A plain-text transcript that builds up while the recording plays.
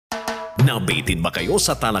Nabitin ba kayo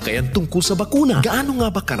sa talakayan tungkol sa bakuna? Gaano nga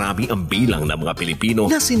ba karami ang bilang ng mga Pilipino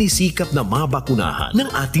na sinisikap na mabakunahan ng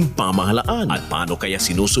ating pamahalaan? At paano kaya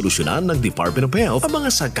sinusolusyonan ng Department of Health ang mga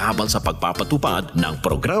sagabal sa pagpapatupad ng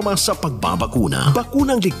programa sa pagbabakuna?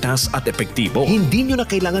 Bakunang ligtas at epektibo, hindi nyo na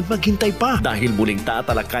kailangan maghintay pa dahil muling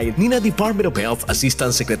tatalakayin ni na Department of Health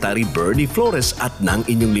Assistant Secretary Bernie Flores at ng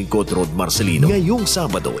inyong lingkod Rod Marcelino ngayong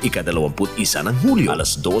Sabado, ika-21 ng Hulyo,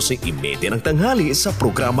 alas 12:30 ng tanghali sa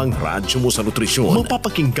programang Radyo Mo Sa Nutrisyon.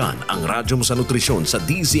 Mapapakinggan ang Radyo Mo Sa Nutrisyon sa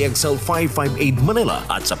DZXL 558 Manila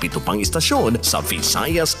at sa 7 pang istasyon sa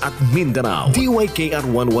Visayas at Mindanao. DYKR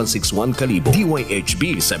 1161 KALIBO,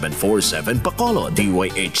 DYHB 747 BACOLOD,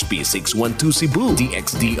 DYHP 612 CEBU,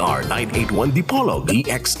 DXDR 981 DIPOLOG,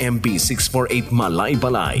 DXMB 648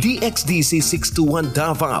 MALAYBALAY, DXDC 621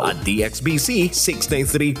 DAVAO at DXBC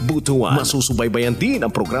 693 BUTUAN. Masusubaybayan din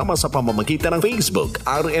ang programa sa pamamagitan ng Facebook,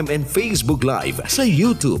 RMN Facebook Live, sa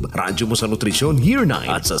YouTube, Radyo Mo Sa Nutrisyon Year 9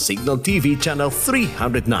 at sa Signal TV Channel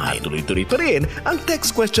 309. At tuloy-tuloy pa rin ang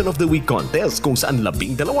Text Question of the Week contest kung saan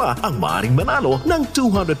 12 ang maaaring manalo ng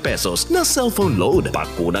 200 pesos na cellphone load.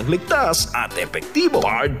 Bakunang ligtas at epektibo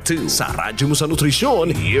Part 2 sa Radyo Mo Sa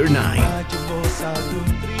Nutrisyon Year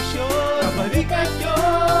 9.